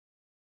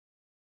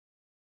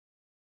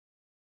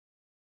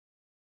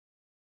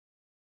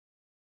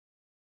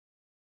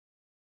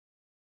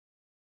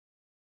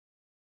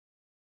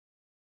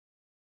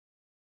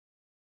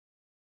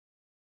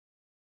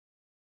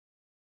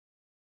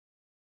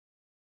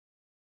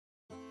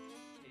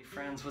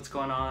friends, what's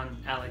going on?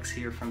 Alex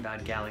here from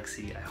Bad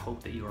Galaxy. I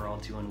hope that you are all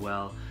doing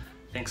well.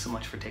 Thanks so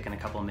much for taking a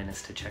couple of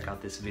minutes to check out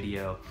this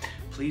video.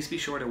 Please be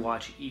sure to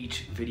watch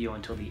each video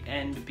until the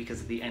end,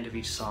 because at the end of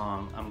each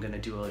song I'm going to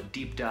do a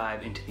deep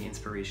dive into the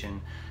inspiration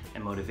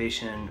and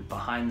motivation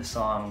behind the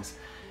songs.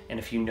 And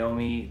if you know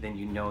me, then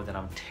you know that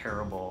I'm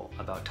terrible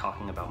about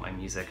talking about my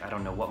music. I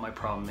don't know what my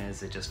problem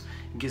is, it just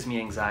gives me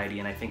anxiety,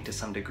 and I think to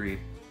some degree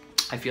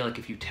I feel like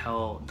if you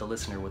tell the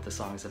listener what the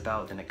song is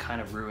about, then it kind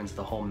of ruins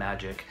the whole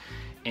magic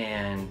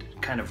and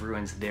kind of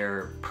ruins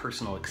their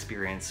personal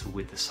experience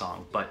with the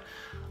song. But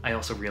I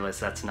also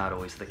realize that's not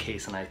always the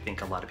case, and I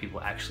think a lot of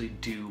people actually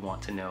do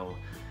want to know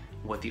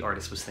what the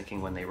artist was thinking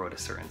when they wrote a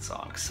certain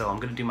song. So I'm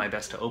gonna do my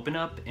best to open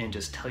up and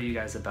just tell you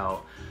guys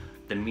about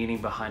the meaning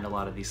behind a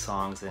lot of these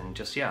songs and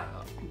just, yeah,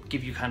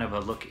 give you kind of a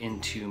look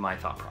into my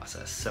thought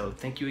process. So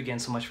thank you again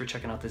so much for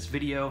checking out this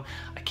video.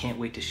 I can't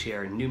wait to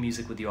share new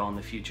music with you all in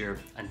the future.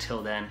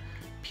 Until then,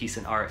 peace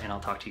and art, and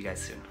I'll talk to you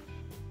guys soon.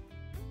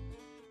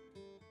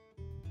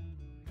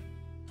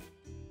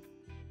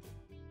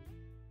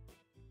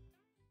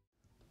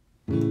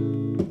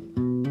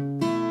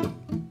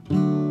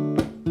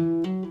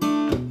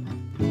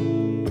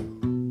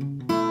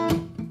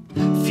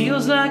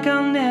 Feels like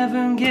I'll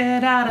never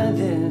get out of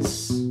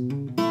this.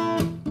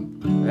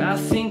 I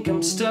think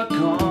I'm stuck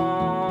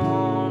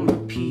on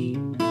repeat,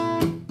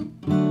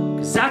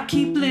 'cause I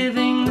keep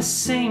living the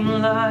same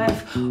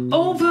life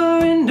over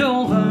and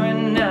over,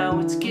 and now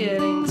it's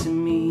getting to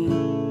me.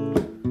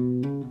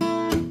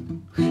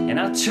 And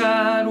I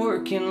tried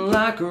working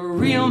like a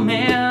real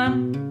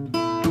man,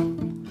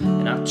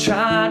 and I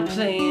tried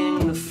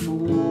playing the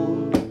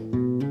fool,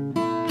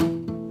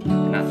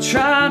 and I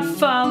tried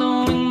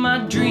following my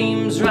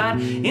dreams right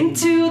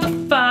into the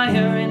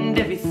fire and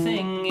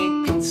everything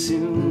it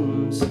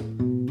consumes.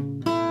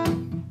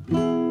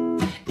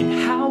 And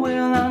how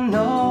will I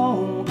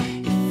know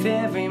if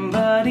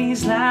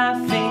everybody's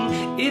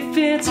laughing, if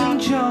it's a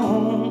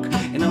joke,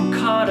 and I'm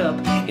caught up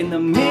in the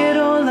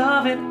middle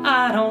of it?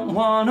 I don't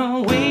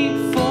wanna wait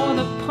for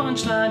the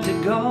punchline to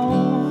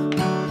go.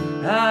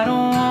 I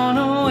don't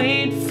wanna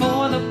wait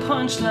for the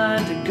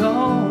punchline to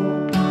go.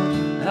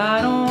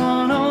 I don't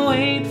wanna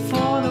wait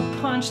for the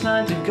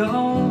punchline to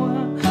go.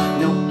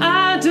 No,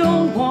 I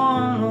don't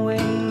wanna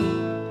wait.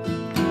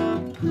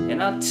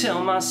 And I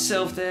tell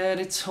myself that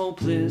it's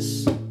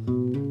hopeless,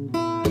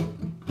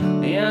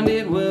 and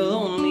it will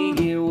only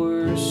get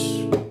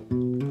worse.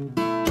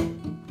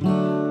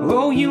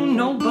 Oh, you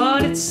know,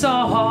 but it's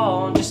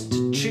all just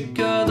a trick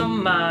of the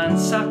mind,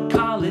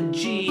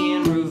 psychology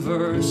in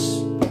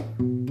reverse.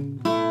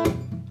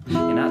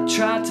 And I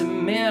tried to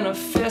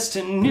manifest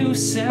a new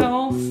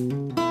self,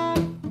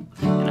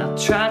 I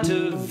tried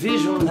to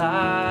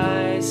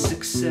visualize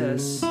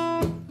success,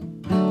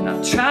 and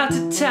I tried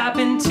to tap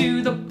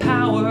into the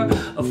power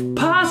of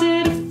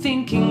positive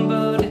thinking,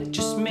 but it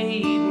just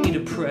made me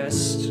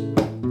depressed.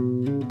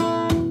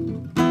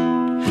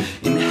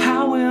 And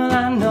how will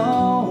I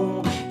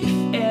know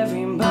if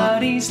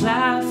everybody's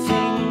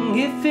laughing,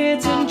 if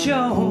it's a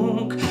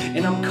joke,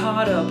 and I'm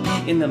caught up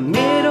in the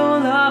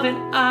middle of it?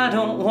 I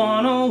don't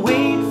wanna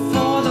wait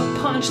for the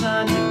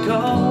punchline to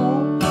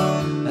go.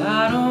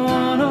 I don't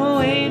wanna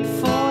wait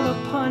for the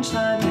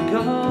punchline to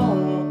go.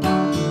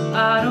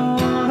 I don't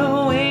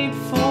wanna wait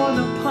for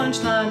the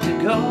punchline to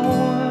go.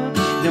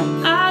 No,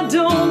 I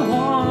don't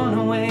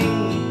wanna wait.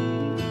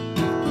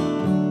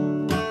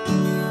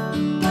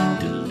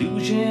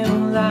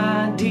 Delusional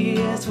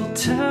ideas will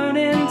turn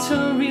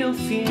into real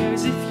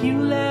fears if you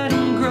let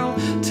them grow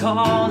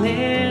tall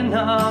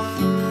enough.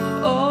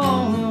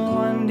 Oh,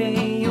 one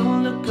day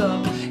you'll look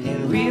up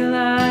and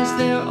realize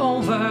they're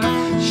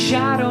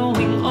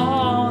overshadowing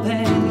all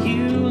that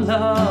you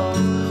love.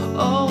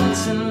 Oh,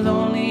 it's a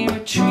lonely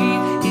retreat,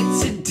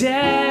 it's a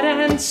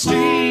dead-end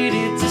street,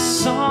 it's a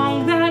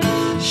song that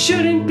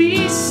shouldn't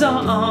be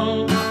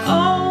sung.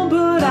 Oh,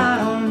 but I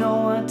don't know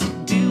what to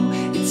do.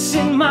 It's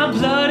in my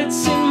blood,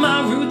 it's in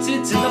my roots,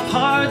 it's in the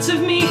parts of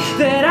me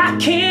that I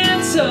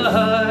can't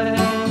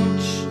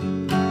touch.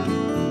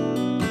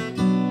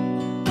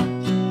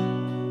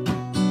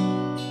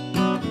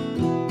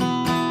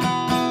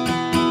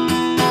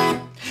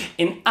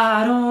 And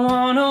I don't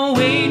wanna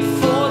wait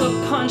for the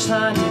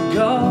punchline to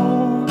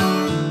go.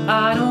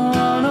 I don't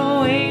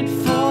wanna wait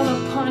for the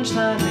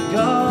punchline to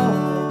go.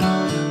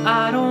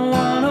 I don't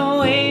wanna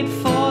wait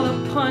for the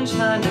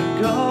punchline to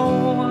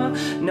go.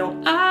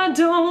 No, I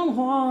don't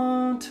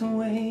want to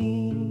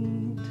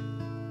wait.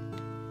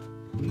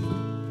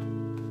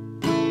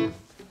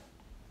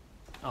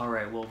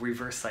 Alright, well,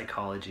 reverse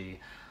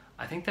psychology.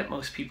 I think that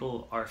most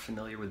people are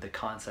familiar with the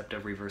concept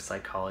of reverse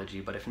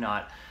psychology, but if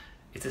not,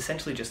 it's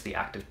essentially just the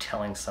act of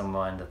telling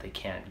someone that they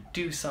can't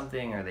do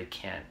something or they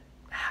can't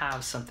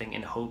have something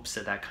in hopes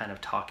that that kind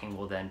of talking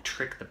will then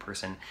trick the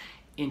person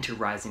into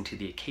rising to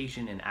the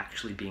occasion and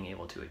actually being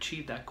able to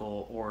achieve that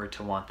goal or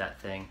to want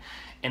that thing.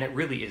 And it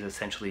really is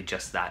essentially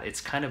just that. It's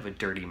kind of a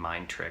dirty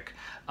mind trick.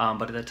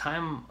 But at the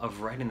time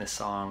of writing the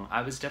song,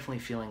 I was definitely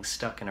feeling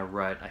stuck in a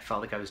rut. I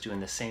felt like I was doing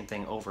the same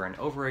thing over and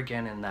over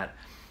again, and that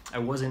I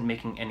wasn't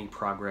making any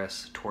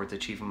progress towards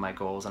achieving my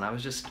goals, and I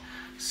was just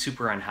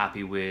super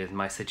unhappy with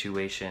my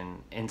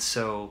situation. And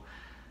so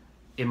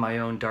in my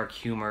own dark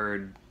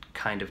humored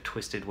kind of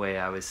twisted way,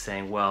 I was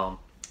saying, well,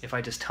 if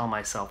I just tell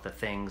myself that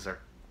things are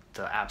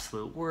the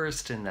absolute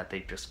worst and that they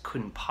just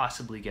couldn't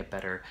possibly get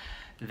better,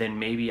 then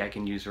maybe I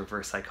can use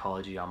reverse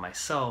psychology on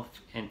myself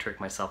and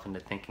trick myself into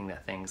thinking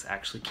that things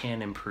actually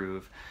can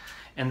improve.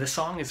 And the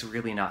song is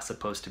really not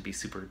supposed to be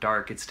super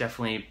dark. It's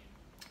definitely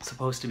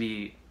supposed to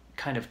be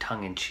kind of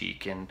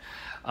tongue-in-cheek, and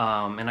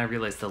I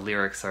realize the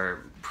lyrics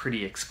are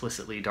pretty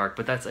explicitly dark,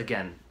 but that's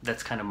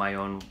kind of my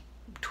own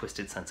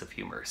twisted sense of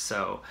humor.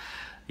 So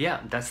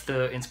yeah, that's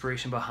the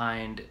inspiration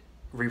behind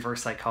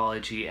reverse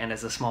psychology. And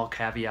as a small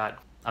caveat,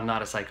 I'm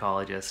not a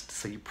psychologist,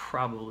 so you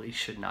probably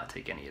should not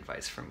take any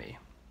advice from me.